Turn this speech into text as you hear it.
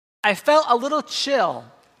I felt a little chill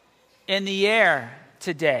in the air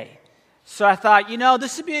today. So I thought,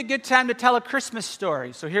 this would be a good time to tell a Christmas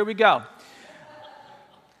story. So here we go.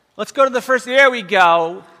 Let's go to the first. There we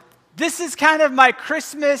go. This is kind of my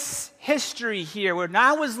Christmas history here. When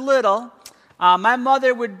I was little, my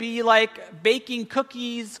mother would be like baking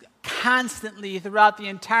cookies constantly throughout the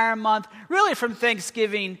entire month, really from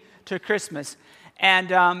Thanksgiving to Christmas.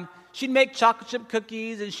 And she'd make chocolate chip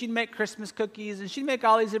cookies, and she'd make Christmas cookies, and she'd make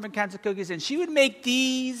all these different kinds of cookies. And she would make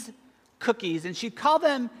these cookies, and she'd call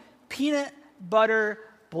them peanut butter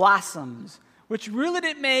blossoms, which really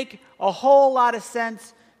didn't make a whole lot of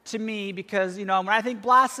sense to me because, when I think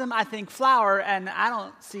blossom, I think flower, and I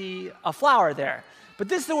don't see a flower there. But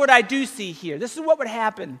this is what I do see here. This is what would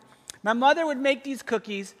happen. My mother would make these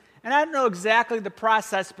cookies, and I don't know exactly the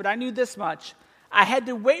process, but I knew this much. I had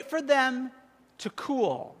to wait for them to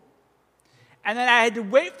cool. And then I had to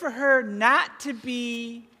wait for her not to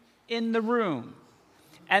be in the room.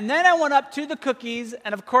 And then I went up to the cookies,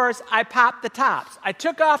 and of course, I popped the tops. I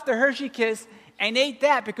took off the Hershey Kiss and ate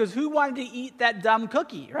that because who wanted to eat that dumb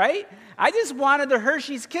cookie, right? I just wanted the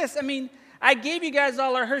Hershey's Kiss. I gave you guys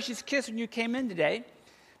all our Hershey's Kiss when you came in today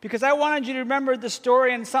because I wanted you to remember the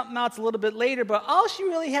story and something else a little bit later, but all she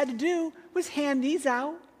really had to do was hand these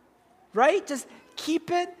out, right? Just keep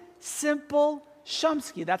it simple,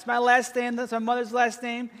 Shumsky. That's my last name. That's my mother's last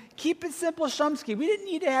name. Keep it simple, Shumsky. We didn't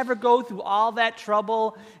need to have her go through all that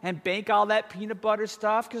trouble and bake all that peanut butter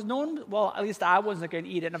stuff because no one, well, at least I wasn't going to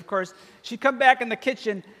eat it. And of course, she'd come back in the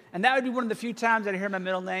kitchen, and that would be one of the few times I'd hear my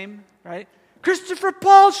middle name, right? Christopher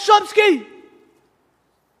Paul Shumsky.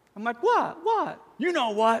 I'm like, what? You know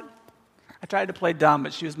what? I tried to play dumb,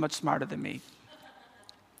 but she was much smarter than me.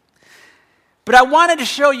 But I wanted to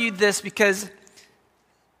show you this because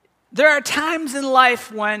there are times in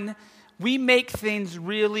life when we make things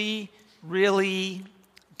really, really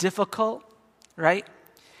difficult, right?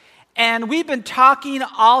 And we've been talking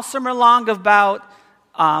all summer long about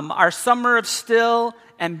our summer of still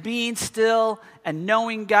and being still and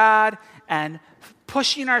knowing God and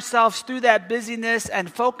pushing ourselves through that busyness and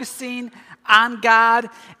focusing on God.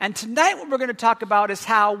 And tonight what we're going to talk about is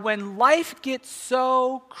how when life gets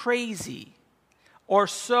so crazy or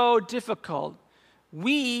so difficult,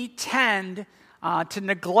 we tend to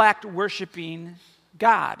neglect worshiping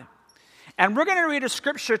God. And we're going to read a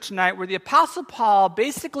scripture tonight where the Apostle Paul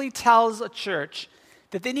basically tells a church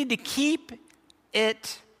that they need to keep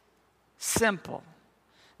it simple.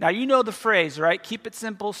 Now, you know the phrase, right? Keep it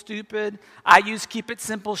simple, stupid. I use keep it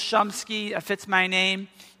simple, Shumsky. That fits my name.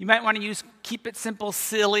 You might want to use keep it simple,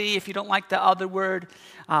 silly, if you don't like the other word.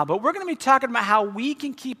 But we're going to be talking about how we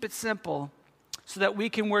can keep it simple so that we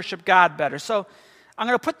can worship God better. So I'm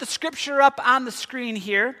going to put the scripture up on the screen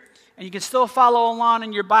here, and you can still follow along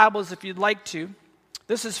in your Bibles if you'd like to.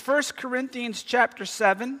 This is 1 Corinthians chapter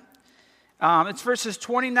 7. It's verses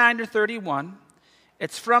 29 to 31.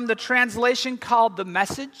 It's from the translation called The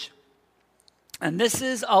Message. And this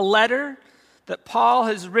is a letter that Paul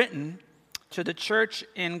has written to the church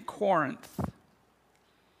in Corinth.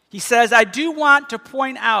 He says, I do want to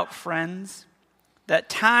point out, friends, that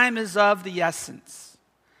time is of the essence.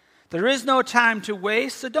 There is no time to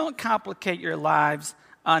waste, so don't complicate your lives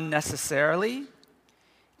unnecessarily.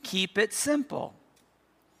 Keep it simple.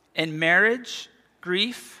 In marriage,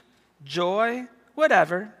 grief, joy,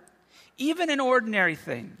 whatever, even in ordinary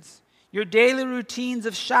things, your daily routines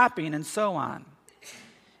of shopping and so on.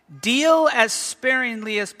 Deal as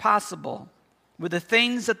sparingly as possible with the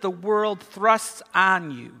things that the world thrusts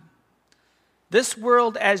on you. This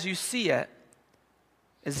world, as you see it,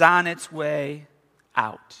 is on its way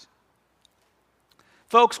out.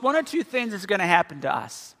 Folks, one or two things is going to happen to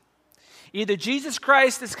us. Either Jesus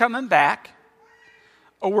Christ is coming back,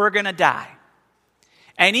 or we're going to die.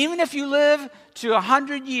 And even if you live to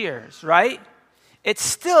 100 years, right, it's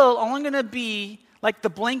still only going to be like the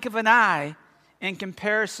blink of an eye in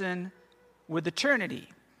comparison with eternity.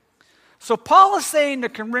 So Paul is saying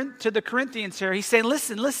to the Corinthians here, he's saying,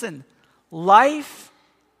 listen, life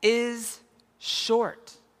is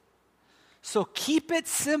short. So keep it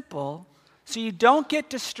simple so you don't get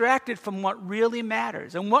distracted from what really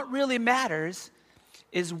matters. And what really matters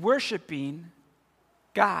is worshiping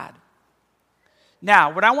God.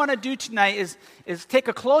 Now, what I want to do tonight is take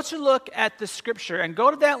a closer look at the scripture and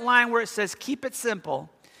go to that line where it says, keep it simple,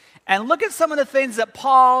 and look at some of the things that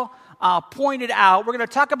Paul pointed out. We're going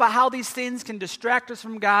to talk about how these things can distract us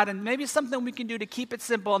from God and maybe something we can do to keep it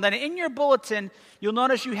simple. And then in your bulletin, you'll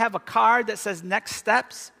notice you have a card that says next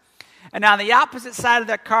steps. And on the opposite side of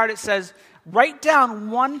that card, it says, write down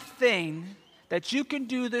one thing that you can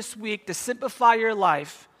do this week to simplify your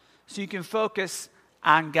life so you can focus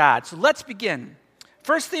on God. So let's begin.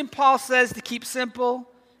 First thing Paul says to keep simple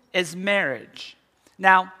is marriage.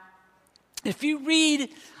 Now, if you read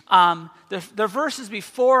the verses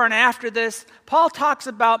before and after this, Paul talks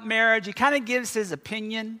about marriage. He kind of gives his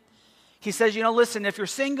opinion. He says, listen, if you're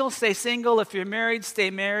single, stay single. If you're married, stay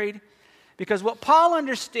married. Because what Paul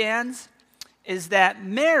understands is that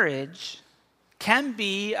marriage can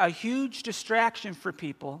be a huge distraction for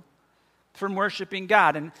people from worshiping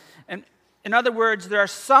God. And in other words, there are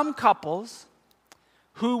some couples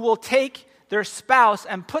who will take their spouse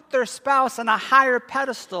and put their spouse on a higher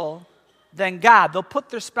pedestal than God. They'll put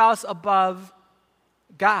their spouse above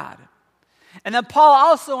God. And then Paul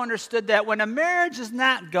also understood that when a marriage is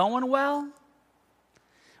not going well,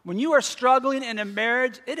 when you are struggling in a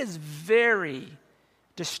marriage, it is very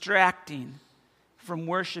distracting from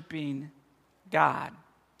worshiping God.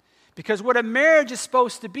 Because what a marriage is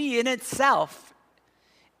supposed to be in itself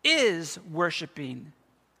is worshiping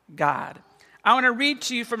God. I want to read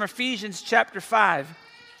to you from Ephesians chapter 5.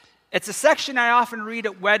 It's a section I often read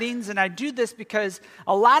at weddings, and I do this because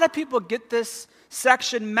a lot of people get this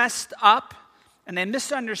section messed up, and they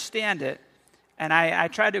misunderstand it. And I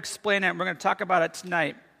try to explain it, and we're going to talk about it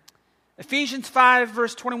tonight. Ephesians 5,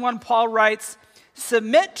 verse 21, Paul writes,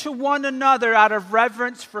 "Submit to one another out of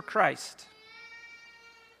reverence for Christ.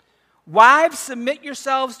 Wives, submit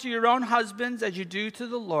yourselves to your own husbands as you do to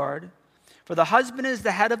the Lord. For the husband is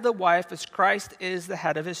the head of the wife, as Christ is the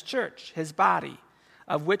head of his church, his body,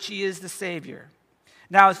 of which he is the Savior.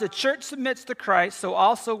 Now, as the church submits to Christ, so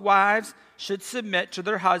also wives should submit to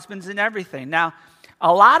their husbands in everything." Now,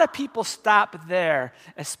 a lot of people stop there,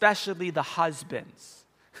 especially the husbands.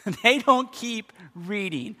 They don't keep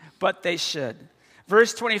reading, but they should.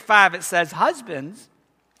 Verse 25, it says, "Husbands,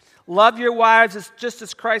 love your wives just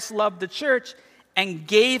as Christ loved the church and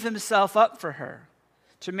gave himself up for her,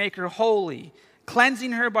 to make her holy,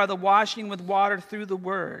 cleansing her by the washing with water through the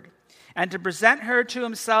word, and to present her to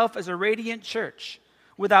himself as a radiant church,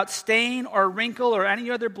 without stain or wrinkle or any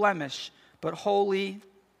other blemish, but holy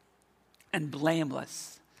and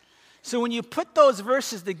blameless." So when you put those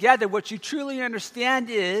verses together, what you truly understand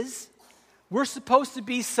is we're supposed to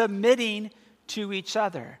be submitting to each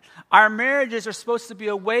other. Our marriages are supposed to be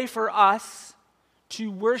a way for us to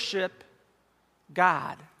worship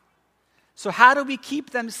God. So how do we keep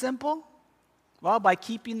them simple? Well, by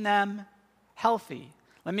keeping them healthy.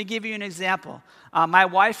 Let me give you an example. My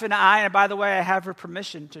wife and I, and by the way, I have her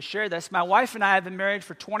permission to share this. My wife and I have been married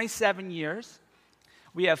for 27 years.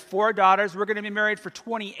 We have 4 daughters. We're going to be married for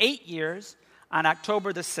 28 years on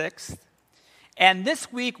October the 6th. And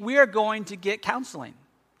this week, we are going to get counseling.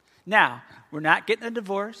 Now, we're not getting a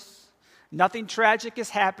divorce. Nothing tragic is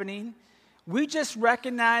happening. We just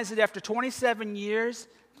recognize that after 27 years,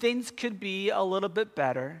 things could be a little bit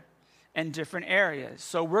better in different areas.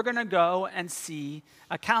 So we're going to go and see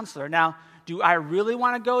a counselor. Now, do I really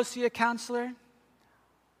want to go see a counselor?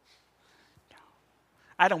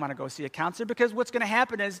 I don't want to go see a counselor because what's going to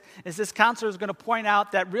happen is this counselor is going to point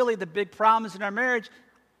out that really the big problems in our marriage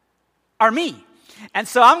are me. And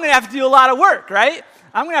so I'm going to have to do a lot of work, right?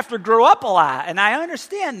 I'm going to have to grow up a lot, and I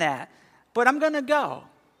understand that. But I'm going to go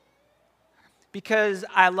because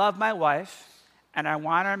I love my wife, and I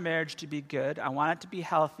want our marriage to be good. I want it to be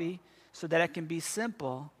healthy so that it can be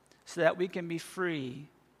simple, so that we can be free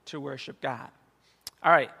to worship God.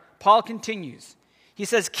 All right, Paul continues. He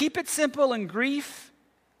says, "Keep it simple in grief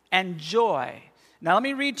and joy." Now let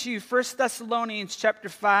me read to you 1 Thessalonians chapter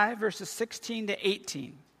 5, verses 16 to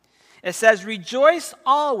 18. It says, "Rejoice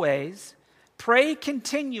always, pray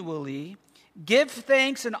continually, give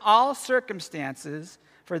thanks in all circumstances,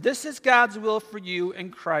 for this is God's will for you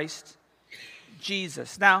in Christ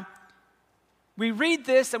Jesus." Now, we read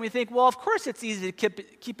this and we think, well, of course it's easy to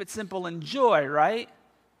keep it simple and joy, right?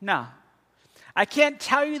 No. I can't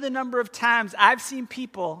tell you the number of times I've seen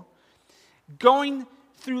people going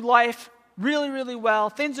through life really, really well.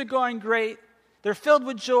 Things are going great. They're filled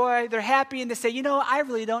with joy. They're happy, and they say, I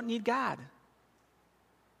really don't need God.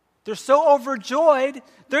 They're so overjoyed,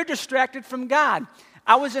 they're distracted from God.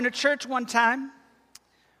 I was in a church one time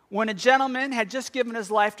when a gentleman had just given his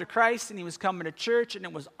life to Christ, and he was coming to church, and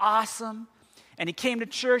it was awesome. And he came to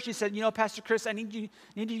church. He said, Pastor Chris, I need you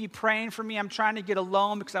to be praying for me. I'm trying to get a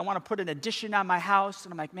loan because I want to put an addition on my house.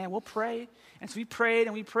 And I'm like, man, we'll pray. And so we prayed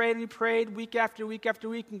and we prayed and we prayed week after week after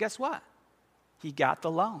week. And guess what? He got the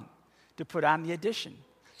loan to put on the addition.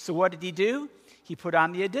 So what did he do? He put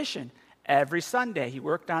on the addition. Every Sunday, he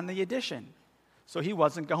worked on the addition. So he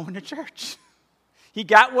wasn't going to church. He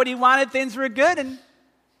got what he wanted. Things were good. And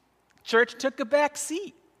church took a back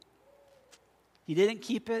seat. He didn't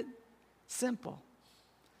keep it simple.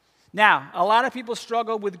 Now, a lot of people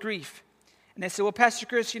struggle with grief. And they say, well, Pastor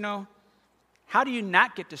Chris, how do you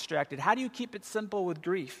not get distracted? How do you keep it simple with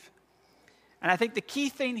grief? And I think the key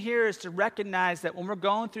thing here is to recognize that when we're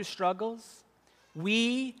going through struggles,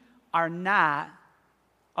 we are not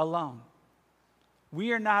alone.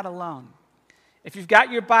 We are not alone. If you've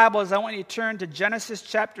got your Bibles, I want you to turn to Genesis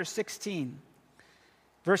chapter 16.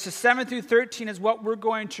 Verses 7 through 13 is what we're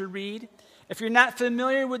going to read. If you're not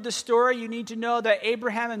familiar with the story, you need to know that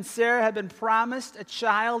Abraham and Sarah had been promised a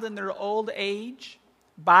child in their old age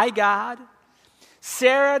by God.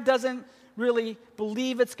 Sarah doesn't really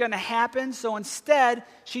believe it's going to happen, so instead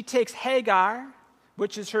she takes Hagar,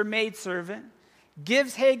 which is her maidservant,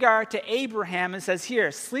 gives Hagar to Abraham and says,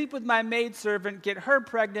 here, sleep with my maidservant, get her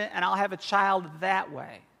pregnant, and I'll have a child that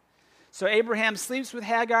way. So Abraham sleeps with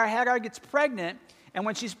Hagar. Hagar gets pregnant, and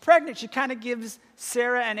when she's pregnant, she kind of gives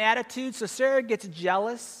Sarah an attitude, so Sarah gets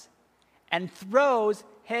jealous and throws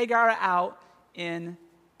Hagar out in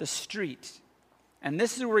the street. And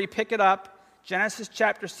this is where we pick it up, Genesis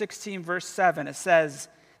chapter 16, verse 7. It says,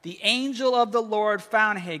 the angel of the Lord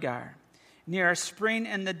found Hagar near a spring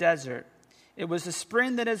in the desert. It was the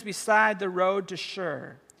spring that is beside the road to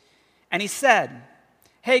Shur. And he said,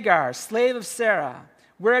 Hagar, slave of Sarah,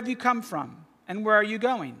 where have you come from, and where are you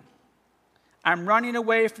going? I'm running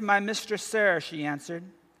away from my mistress Sarah, she answered.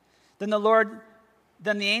 Then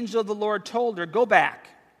the angel of the Lord told her, Go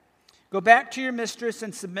back to your mistress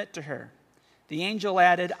and submit to her. The angel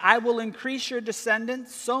added, I will increase your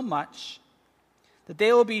descendants so much that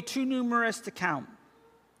they will be too numerous to count.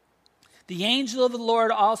 The angel of the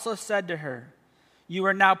Lord also said to her, You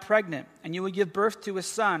are now pregnant, and you will give birth to a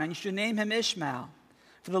son, and you shall name him Ishmael,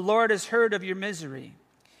 for the Lord has heard of your misery.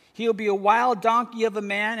 He will be a wild donkey of a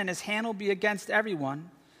man, and his hand will be against everyone,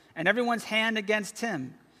 and everyone's hand against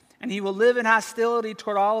him, and he will live in hostility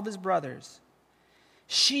toward all of his brothers.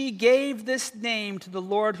 She gave this name to the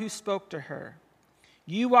Lord who spoke to her.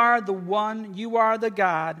 You are the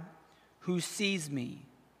God who sees me.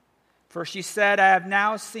 For she said, I have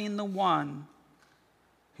now seen the one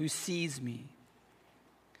who sees me.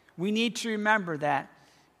 We need to remember that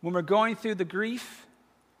when we're going through the grief,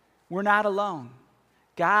 we're not alone.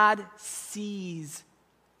 God sees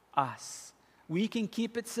us. We can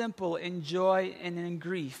keep it simple in joy and in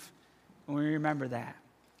grief when we remember that.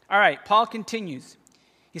 All right, Paul continues.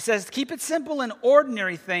 He says, keep it simple in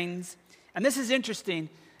ordinary things. And this is interesting.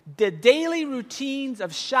 The daily routines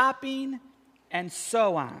of shopping and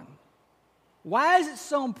so on. Why is it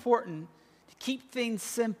so important to keep things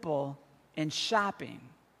simple in shopping?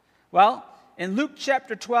 Well, in Luke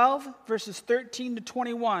chapter 12, verses 13 to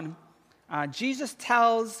 21, Jesus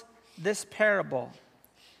tells this parable.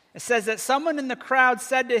 It says that someone in the crowd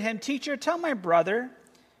said to him, Teacher, tell my brother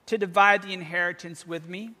to divide the inheritance with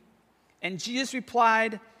me. And Jesus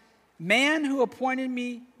replied, Man who appointed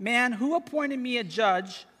me a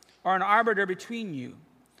judge or an arbiter between you?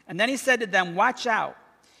 And then he said to them, Watch out.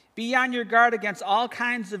 Be on your guard against all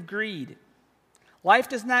kinds of greed. Life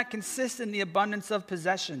does not consist in the abundance of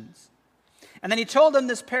possessions. And then he told them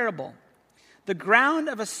this parable. The ground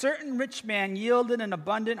of a certain rich man yielded an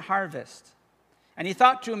abundant harvest. And he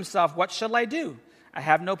thought to himself, What shall I do? I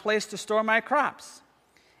have no place to store my crops.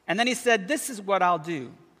 And then he said, This is what I'll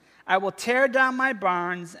do. I will tear down my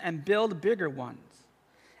barns and build bigger ones.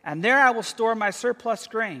 And there I will store my surplus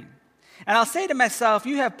grain. And I'll say to myself,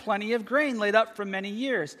 You have plenty of grain laid up for many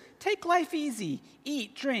years. Take life easy,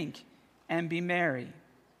 eat, drink, and be merry.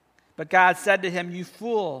 But God said to him, You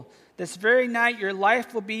fool, this very night your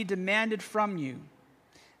life will be demanded from you.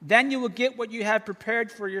 Then you will get what you have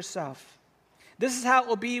prepared for yourself. This is how it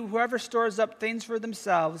will be whoever stores up things for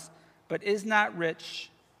themselves, but is not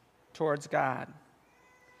rich towards God.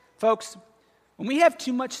 Folks, when we have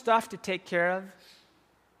too much stuff to take care of,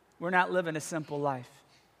 we're not living a simple life.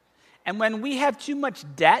 And when we have too much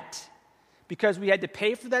debt because we had to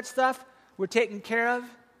pay for that stuff we're taking care of,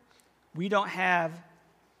 we don't have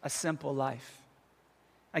a simple life.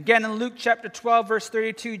 Again, in Luke chapter 12, verse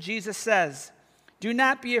 32, Jesus says, Do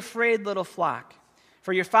not be afraid, little flock,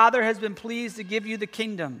 for your Father has been pleased to give you the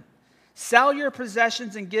kingdom. Sell your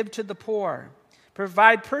possessions and give to the poor.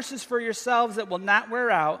 Provide purses for yourselves that will not wear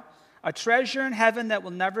out, a treasure in heaven that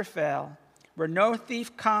will never fail, where no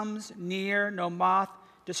thief comes near, no moth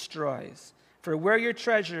destroys. For where your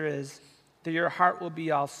treasure is, there your heart will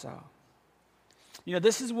be also.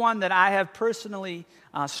 This is one that I have personally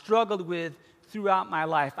struggled with throughout my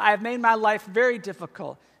life. I have made my life very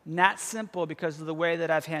difficult, not simple because of the way that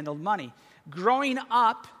I've handled money. Growing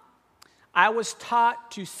up, I was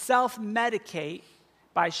taught to self-medicate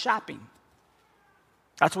by shopping.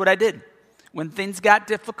 That's what I did. When things got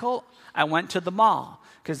difficult, I went to the mall.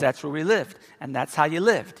 because that's where we lived, and that's how you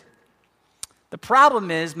lived. The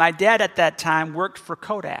problem is my dad at that time worked for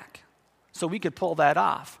Kodak, so we could pull that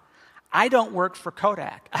off. I don't work for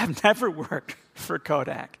Kodak. I've never worked for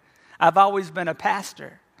Kodak. I've always been a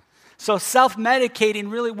pastor. So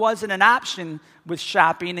self-medicating really wasn't an option with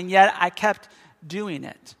shopping, and yet I kept doing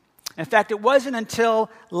it. In fact, it wasn't until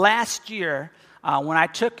last year when I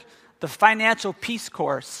took the Financial Peace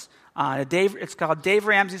course. It's called Dave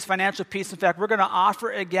Ramsey's Financial Peace. In fact, we're going to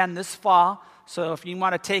offer it again this fall. So if you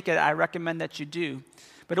want to take it, I recommend that you do.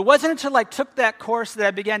 But it wasn't until I took that course that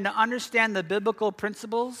I began to understand the biblical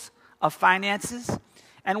principles of finances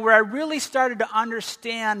and where I really started to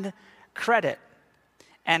understand credit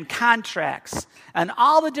and contracts and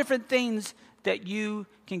all the different things that you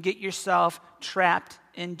can get yourself trapped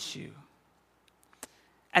into.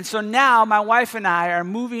 And so now my wife and I are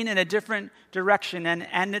moving in a different direction,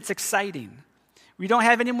 and it's exciting. We don't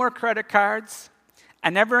have any more credit cards.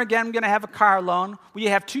 And never again I'm going to have a car loan. We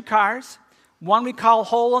have 2 cars. One we call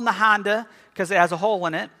Hole in the Honda because it has a hole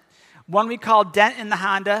in it. One we call Dent in the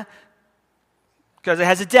Honda because it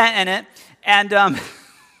has a dent in it. And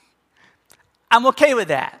I'm okay with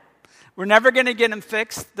that. We're never going to get them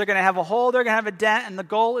fixed. They're going to have a hole, they're going to have a dent, and the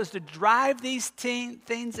goal is to drive these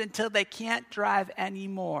things until they can't drive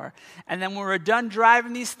anymore. And then when we're done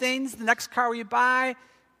driving these things, the next car we buy,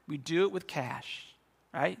 we do it with cash,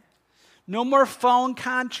 right? No more phone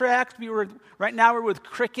contract. Right now we're with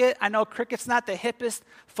Cricket. I know Cricket's not the hippest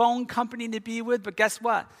phone company to be with, but guess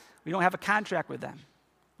what? We don't have a contract with them.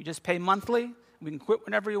 We just pay monthly. We can quit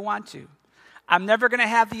whenever we want to. I'm never going to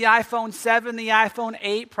have the iPhone 7, the iPhone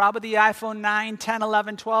 8, probably the iPhone 9, 10,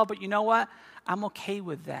 11, 12, but you know what? I'm okay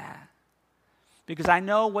with that because I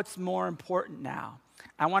know what's more important now.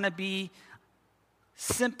 I want to be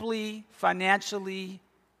simply financially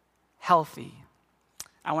healthy.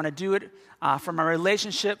 I want to do it for my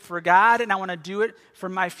relationship for God, and I want to do it for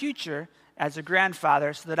my future as a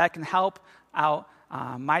grandfather so that I can help out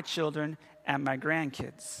my children and my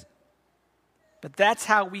grandkids. But that's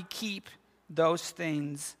how we keep those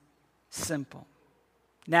things simple.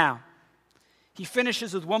 Now, he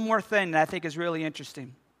finishes with one more thing that I think is really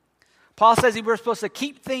interesting. Paul says we're supposed to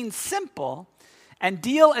keep things simple and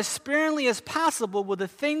deal as sparingly as possible with the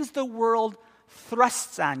things the world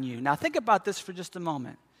thrusts on you. Now, think about this for just a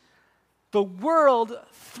moment. The world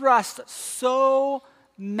thrusts so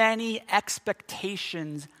many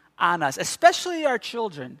expectations on us, especially our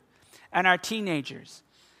children and our teenagers.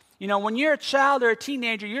 You know, when you're a child or a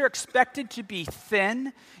teenager, you're expected to be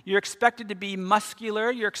thin, you're expected to be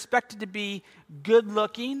muscular, you're expected to be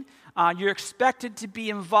good-looking, you're expected to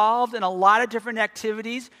be involved in a lot of different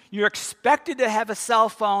activities, you're expected to have a cell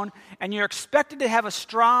phone, and you're expected to have a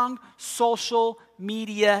strong social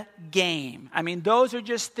media game. I mean, those are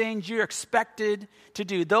just things you're expected to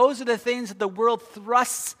do. Those are the things that the world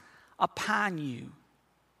thrusts upon you.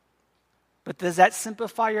 But does that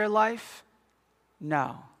simplify your life?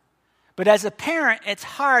 No. But as a parent, it's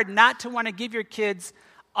hard not to want to give your kids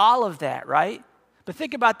all of that, right? But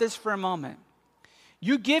think about this for a moment.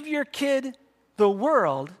 You give your kid the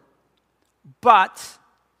world, but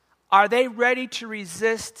are they ready to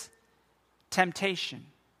resist temptation?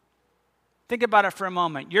 Think about it for a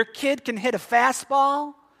moment. Your kid can hit a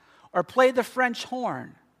fastball or play the French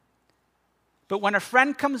horn. But when a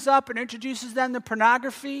friend comes up and introduces them to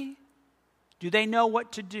pornography, do they know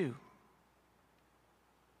what to do?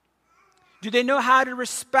 Do they know how to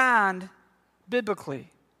respond biblically?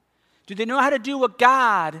 Do they know how to do what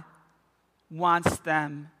God wants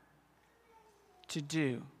them to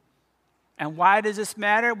do? And why does this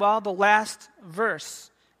matter? Well, the last verse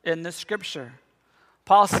in the scripture.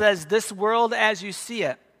 Paul says, this world as you see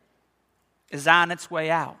it is on its way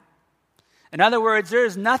out. In other words, there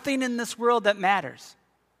is nothing in this world that matters.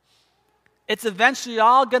 It's eventually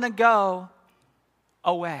all going to go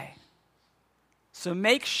away. So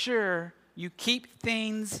make sure you keep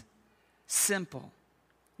things simple.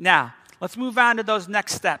 Now, let's move on to those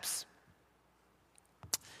next steps.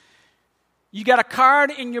 You got a card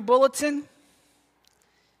in your bulletin,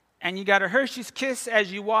 and you got a Hershey's Kiss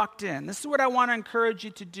as you walked in. This is what I want to encourage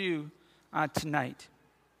you to do tonight.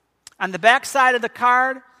 On the back side of the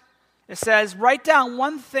card, it says, write down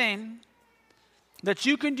one thing that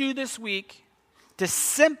you can do this week to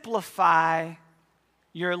simplify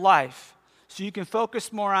your life so you can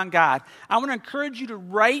focus more on God. I want to encourage you to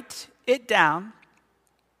write it down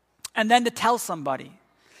and then to tell somebody.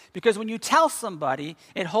 Because when you tell somebody,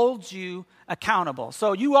 it holds you accountable.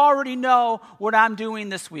 So you already know what I'm doing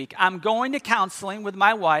this week. I'm going to counseling with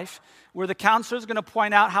my wife, where the counselor is going to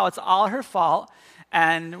point out how it's all her fault.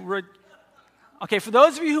 And Okay, for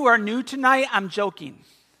those of you who are new tonight, I'm joking.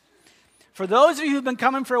 For those of you who've been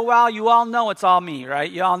coming for a while, you all know it's all me, right?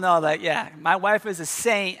 You all know that, yeah, my wife is a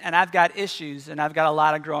saint, and I've got issues, and I've got a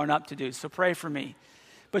lot of growing up to do, so pray for me.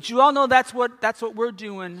 But you all know that's what we're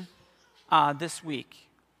doing this week.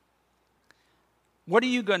 What are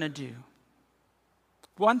you going to do?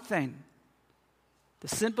 One thing, to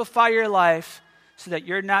simplify your life so that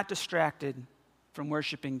you're not distracted from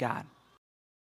worshiping God.